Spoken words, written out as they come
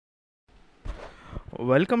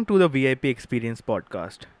Welcome to the VIP Experience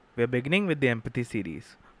podcast. We are beginning with the Empathy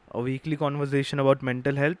series, a weekly conversation about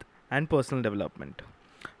mental health and personal development.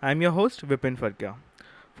 I am your host, Vipin Farkia.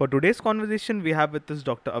 For today's conversation, we have with us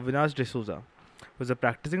Dr. Avinash Sousa, who is a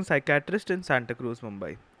practicing psychiatrist in Santa Cruz,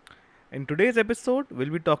 Mumbai. In today's episode, we'll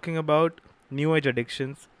be talking about new age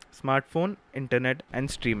addictions, smartphone, internet, and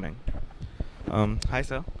streaming. Hi,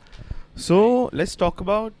 sir. So let's talk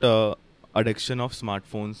about addiction of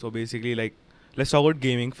smartphones. So basically, let's talk about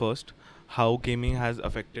gaming first. How gaming has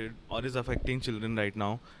affected or is affecting children right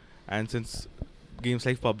now, and since games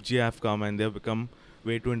like PUBG have come and they've become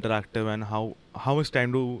way too interactive, and how much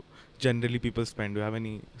time do generally people spend? Do you have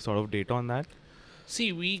any sort of data on that?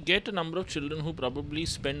 See, we get a number of children who probably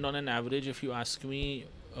spend on an average, if you ask me,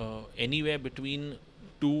 anywhere between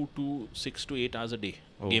 2 to 6 to 8 hours a day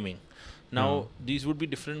Oh. gaming. Now, these would be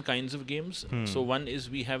different kinds of games. Hmm. So, one is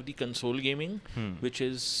we have the console gaming, Hmm. which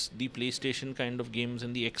is the PlayStation kind of games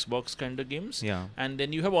and the Xbox kind of games. Yeah. And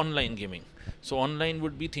then you have online gaming. So, online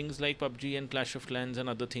would be things like PUBG and Clash of Clans and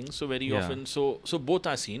other things. So, very Yeah. often, so both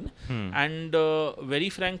are seen. Hmm. And very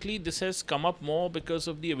frankly, this has come up more because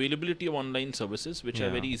of the availability of online services, which are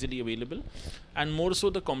Yeah. very easily available, and more so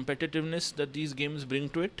the competitiveness that these games bring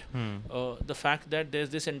to it. Hmm. The fact that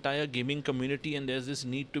there's this entire gaming community and there's this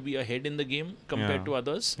need to be ahead in the game compared Yeah. to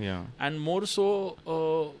others, Yeah. and more so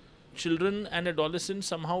children and adolescents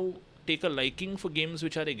somehow take a liking for games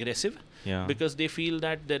which are aggressive Yeah. because they feel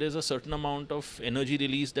that there is a certain amount of energy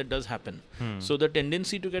release that does happen. Hmm. So the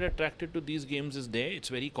tendency to get attracted to these games is there. It's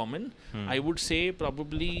very common. Hmm. I would say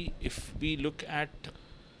probably if we look at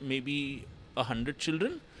maybe 100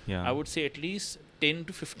 children, Yeah. I would say at least 10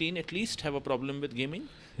 to 15 at least have a problem with gaming,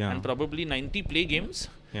 Yeah. and probably 90 play games,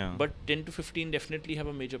 Yeah. but 10 to 15 definitely have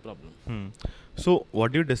a major problem. Hmm. So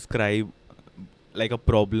what do you describe like a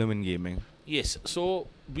problem in gaming? Yes, so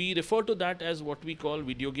we refer to that as what we call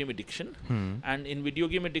video game addiction. Hmm. And in video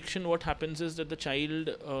game addiction, what happens is that the child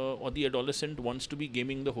or the adolescent wants to be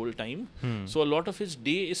gaming the whole time. Hmm. So a lot of his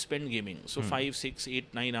day is spent gaming. So Hmm. 5, 6,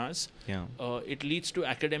 8, 9 hours. Yeah. It leads to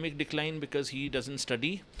academic decline because he doesn't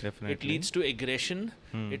study. Definitely. It leads to aggression.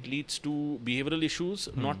 Hmm. It leads to behavioral issues,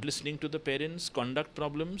 not listening to the parents, conduct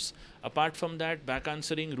problems. Apart from that, back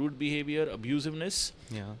answering, rude behavior, abusiveness,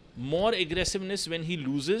 Yeah. more aggressiveness when he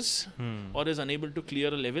loses Hmm. or is unable to clear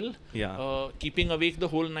a level. Yeah. Keeping awake the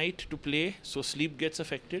whole night to play, so sleep gets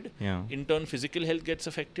affected. Yeah. In turn, physical health gets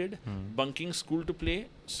affected. Hmm. Bunking school to play.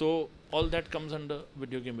 So all that comes under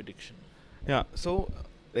video game addiction. Yeah. So,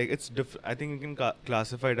 it's different. I think you can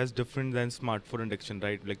classify it as different than smartphone addiction,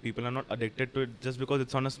 right? Like people are not addicted to it just because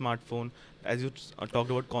it's on a smartphone, as you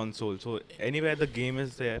talked about console. So anywhere the game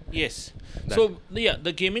is there. Yes. That- So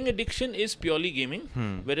the gaming addiction is purely gaming.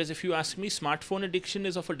 Hmm. Whereas if you ask me, smartphone addiction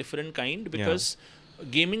is of a different kind because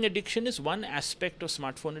gaming addiction is one aspect of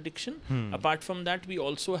smartphone addiction. Hmm. Apart from that, we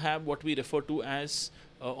also have what we refer to as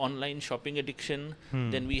online shopping addiction.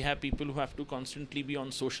 Hmm. Then we have people who have to constantly be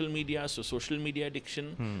on social media, so social media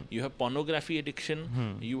addiction. Hmm. You have pornography addiction.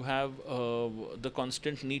 Hmm. You have the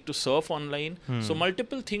constant need to surf online. So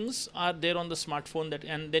multiple things are there on the smartphone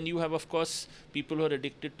and then you have, of course, people who are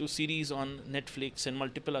addicted to series on Netflix and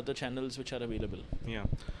multiple other channels which are available. Yeah.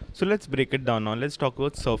 So let's break it down now. Let's talk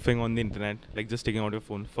about surfing on the internet, like just taking out your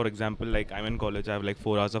phone. For example, like I'm in college, I have like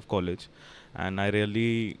 4 hours of college, and I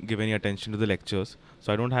rarely give any attention to the lectures.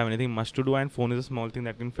 So I don't have anything much to do, and phone is a small thing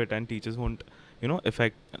that can fit, and teachers won't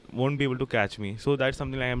be able to catch me. So that's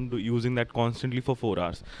something I am using that constantly for 4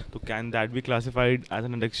 hours. So can that be classified as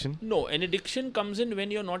an addiction? No, an addiction comes in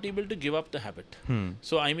when you're not able to give up the habit. Hmm.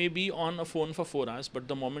 So I may be on a phone for 4 hours, but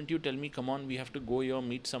the moment you tell me, come on, we have to go here,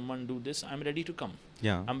 meet someone, do this, I'm ready to come.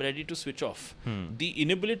 Yeah. I'm ready to switch off. Hmm. The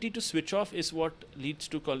inability to switch off is what leads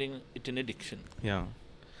to calling it an addiction. Yeah.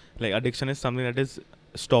 Like addiction is something that is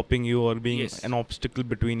stopping you or being Yes. an obstacle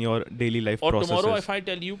between your daily life Or processes. tomorrow, if I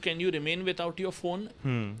tell you, can you remain without your phone?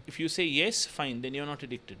 Hmm. If you say yes, fine, then you're not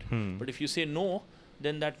addicted. Hmm. But if you say no,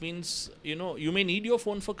 then that means, you may need your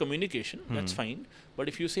phone for communication. That's fine. But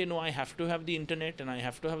if you say, no, I have to have the internet and I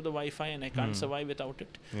have to have the Wi-Fi and I can't survive without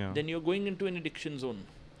it, Yeah. then you're going into an addiction zone.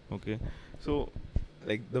 Okay. So,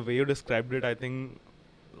 like the way you described it, I think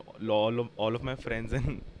all of my friends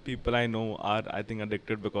and people I know are, I think,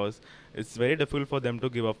 addicted because it's very difficult for them to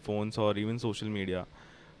give up phones or even social media.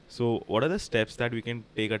 So, what are the steps that we can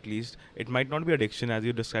take at least? It might not be addiction as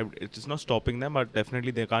you described. It's just not stopping them, but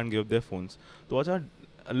definitely they can't give up their phones. So, what are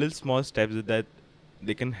a little small steps that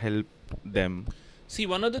they can help them? See,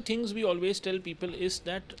 one of the things we always tell people is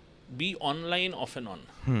that be online off and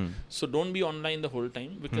on. So don't be online the whole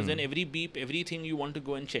time because then every beep, everything you want to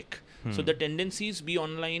go and check. So the tendency is be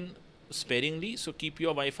online sparingly. So keep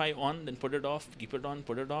your Wi-Fi on, then put it off, keep it on,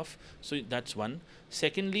 put it off. So that's one.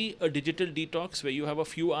 Secondly, a digital detox where you have a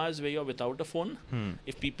few hours where you're without a phone.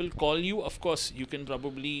 If people call you, of course, you can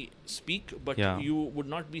probably speak, but Yeah. you would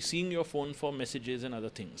not be seeing your phone for messages and other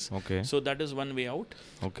things. Okay. So that is one way out.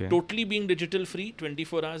 Okay. Totally being digital free,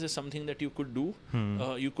 24 hours is something that you could do.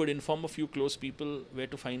 You could inform a few close people where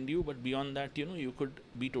to find you, but beyond that, you could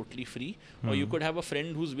be totally free. Or you could have a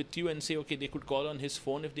friend who's with you and say, okay, they could call on his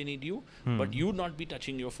phone if they need you, but you not be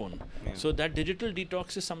touching your phone. Yeah. So that digital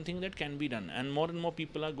detox is something that can be done, and more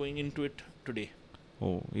people are going into it today.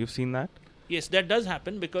 Oh, you've seen that? Yes, that does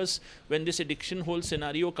happen, because when this addiction whole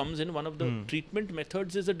scenario comes in, one of the treatment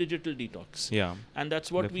methods is a digital detox. Yeah. And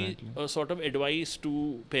that's what Definitely. we sort of advise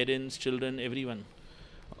to parents, children, everyone.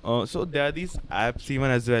 So there are these apps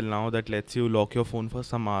even as well now that lets you lock your phone for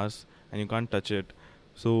some hours and you can't touch it.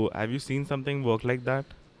 So have you seen something work like that?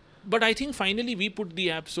 But I think finally we put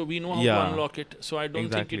the app, so we know how Yeah. to unlock it. So I don't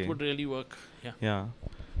think Exactly. it would really work. Yeah.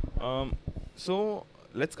 Yeah. So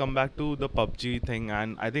let's come back to the PUBG thing,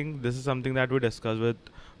 and I think this is something that we discussed with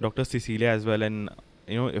Dr. Cecilia as well, and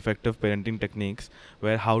effective parenting techniques,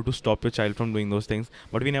 where how to stop your child from doing those things.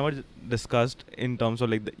 But we never discussed in terms of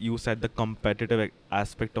like you said the competitive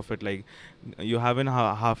aspect of it. Like you have in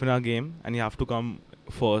half an hour game, and you have to come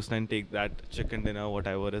first and take that chicken dinner,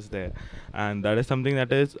 whatever is there, and that is something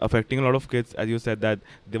that is affecting a lot of kids, as you said, that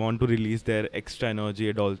they want to release their extra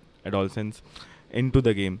energy, adolescence into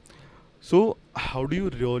the game. So how do you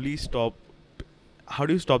really stop? How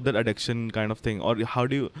do you stop that addiction kind of thing, or how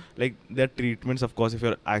do you like there are treatments, of course, if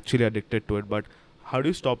you're actually addicted to it, but how do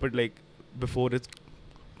you stop it like before it's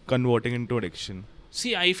converting into addiction?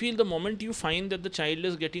 See, I feel the moment you find that the child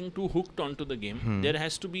is getting too hooked onto the game, there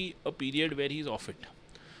has to be a period where he's off it.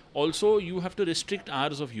 Also, you have to restrict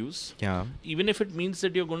hours of use. Yeah. Even if it means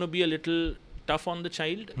that you're going to be a little tough on the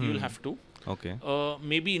child, you'll have to. Okay.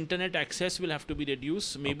 Maybe internet access will have to be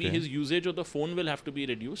reduced. Maybe Okay. his usage of the phone will have to be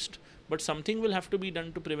reduced. But something will have to be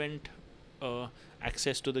done to prevent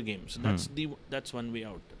access to the game. So that's one way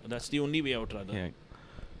out. That's the only way out, rather. Yeah.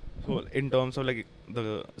 So in terms of like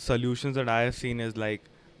the solutions that I have seen is like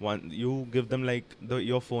one, you give them like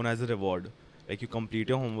your phone as a reward. Like you complete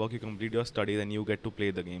your homework, you complete your studies, and you get to play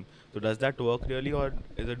the game. So does that work really, or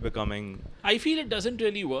is it becoming? I feel it doesn't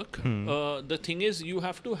really work. Hmm. The thing is, you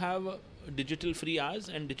have to have digital free hours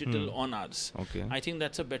and digital on hours. Okay. I think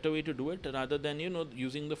that's a better way to do it, rather than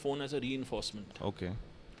using the phone as a reinforcement. Okay.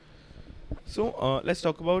 So let's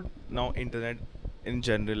talk about now internet in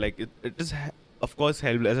general. Like it is of course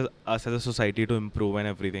helped us as a society to improve and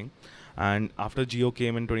everything. And after Geo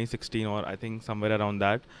came in 2016, or I think somewhere around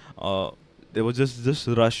that, there was just this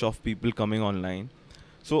rush of people coming online.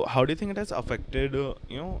 So how do you think it has affected?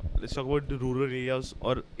 Let's talk about the rural areas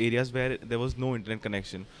or areas where there was no internet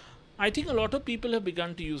connection. I think a lot of people have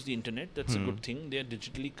begun to use the internet. That's a good thing. They are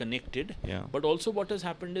digitally connected. Yeah. But also what has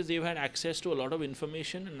happened is they've had access to a lot of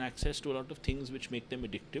information and access to a lot of things which make them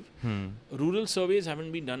addictive. Rural surveys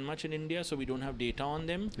haven't been done much in India, so we don't have data on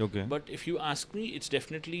them. Okay. But if you ask me, it's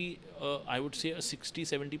definitely, I would say, a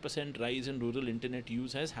 60-70% rise in rural internet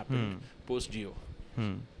use has happened post-Geo.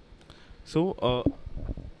 So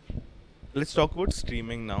let's talk about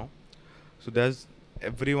streaming now. So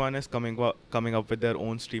everyone is coming up with their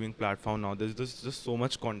own streaming platform now. There's just so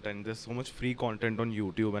much content. There's so much free content on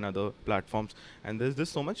YouTube and other platforms, and there's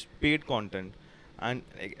just so much paid content, and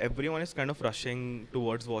like, everyone is kind of rushing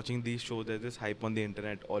towards watching these shows. There's this hype on the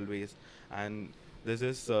internet always, and there's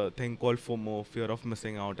this thing called FOMO, fear of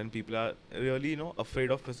missing out, and people are really afraid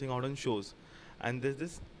of missing out on shows, and there's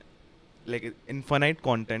this like infinite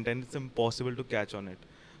content, and it's impossible to catch on it.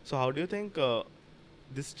 So how do you think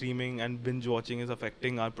this streaming and binge watching is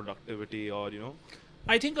affecting our productivity, or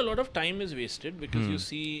I think a lot of time is wasted,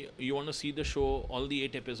 because you want to see the show, all the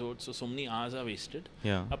 8 episodes, so many hours are wasted.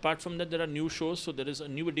 Yeah. Apart from that, there are new shows, so there is a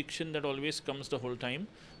new addiction that always comes the whole time.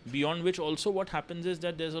 Beyond which, also what happens is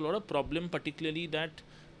that there's a lot of problem, particularly that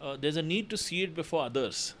there's a need to see it before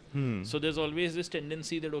others. So there's always this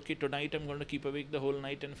tendency that, okay, tonight I'm going to keep awake the whole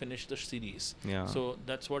night and finish the series. Yeah. So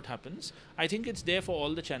that's what happens. I think it's there for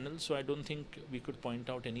all the channels, so I don't think we could point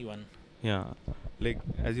out any one. Yeah, like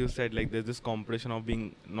as you said, like there's this competition of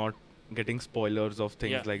being not getting spoilers of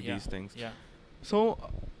things these things. Yeah. So,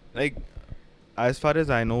 like, as far as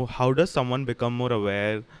I know, how does someone become more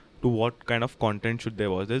aware to what kind of content should they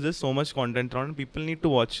watch? There's just so much content around. People need to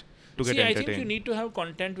watch to get See, I entertained. think you need to have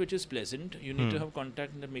content which is pleasant. You need to have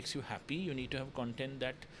content that makes you happy. You need to have content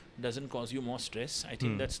that doesn't cause you more stress. I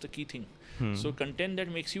think that's the key thing. So content that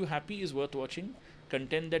makes you happy is worth watching.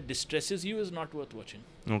 Content that distresses you is not worth watching.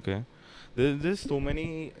 Okay. There's so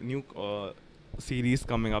many new series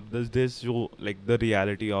coming up. There's this show like the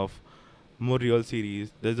reality of more real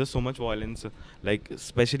series. There's just so much violence. Like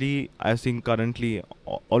especially I've seen currently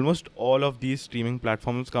almost all of these streaming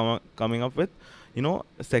platforms coming up with,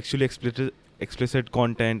 sexually explicit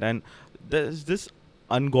content, and there's this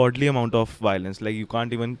ungodly amount of violence. Like you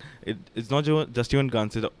can't even. It's not just even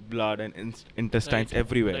guns. It's blood and intestines Right.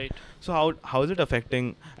 everywhere. Right. So how is it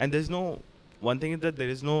affecting? And there's no one thing is that there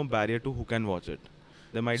is no barrier to who can watch it.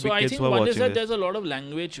 There might So be I kids who think are one is watching that this. there's a lot of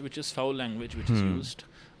language which is foul language which is Hmm. used.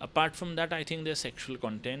 Apart from that, I think there's sexual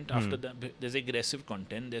content. After that, there's aggressive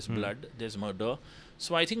content. There's blood. There's murder.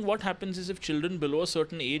 So I think what happens is if children below a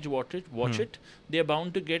certain age watch it, they're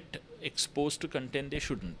bound to get exposed to content they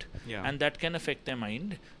shouldn't, Yeah. and that can affect their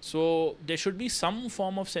mind. So there should be some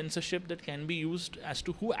form of censorship that can be used as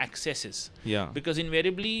to who accesses, Yeah. because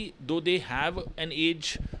invariably, though they have an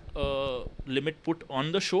age limit put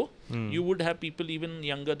on the show, you would have people even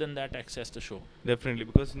younger than that access the show. Definitely,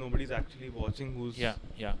 because nobody's actually watching who's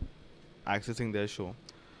Yeah. accessing their show.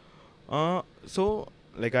 So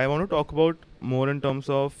like I want to talk about more in terms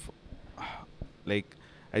of like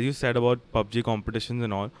as you said about PUBG competitions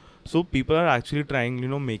and all. So people are actually trying,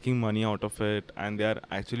 making money out of it, and they are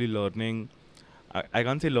actually learning. I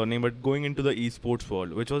can't say learning, but going into the esports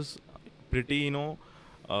world, which was pretty,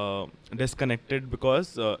 disconnected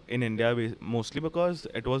because in India, mostly because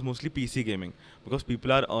it was mostly PC gaming. Because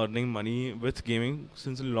people are earning money with gaming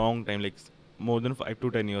since a long time, like more than 5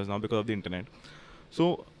 to 10 years now, because of the internet.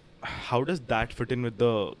 So, how does that fit in with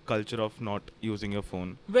the culture of not using your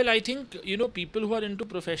phone? Well, I think people who are into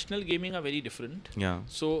professional gaming are very different. Yeah.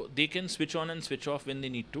 So they can switch on and switch off when they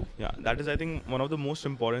need to. Yeah, that is, I think, one of the most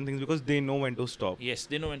important things because they know when to stop. Yes,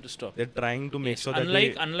 they know when to stop. They're trying to make Yes, sure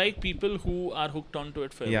that unlike people who are hooked onto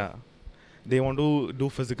it forever. yeah, they want to do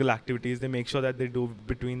physical activities. They make sure that they do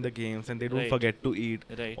between the games and they don't Right. forget to eat.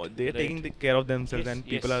 Right. Or they're right. taking care of themselves, Yes, and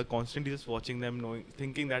people yes. are constantly just watching them, knowing,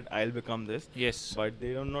 thinking that I'll become this, Yes. but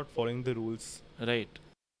they are not following the rules. Right.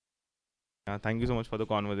 Yeah, thank you so much for the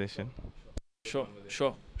conversation. Sure.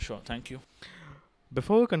 Thank you.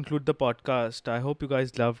 Before we conclude the podcast, I hope you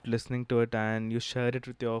guys loved listening to it and you share it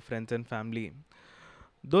with your friends and family.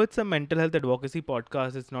 Though it's a mental health advocacy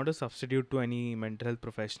podcast, it's not a substitute to any mental health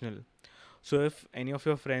professional. So, if any of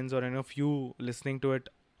your friends or any of you listening to it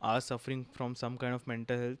are suffering from some kind of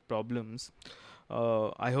mental health problems,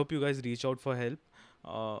 I hope you guys reach out for help.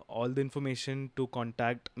 All the information to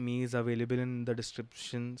contact me is available in the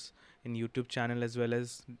descriptions in YouTube channel as well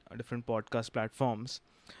as different podcast platforms.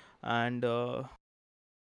 And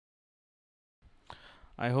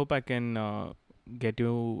I hope I can get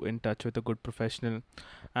you in touch with a good professional.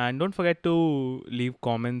 And don't forget to leave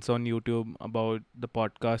comments on YouTube about the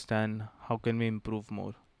podcast and how can we improve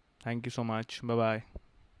more. Thank you so much. Bye bye.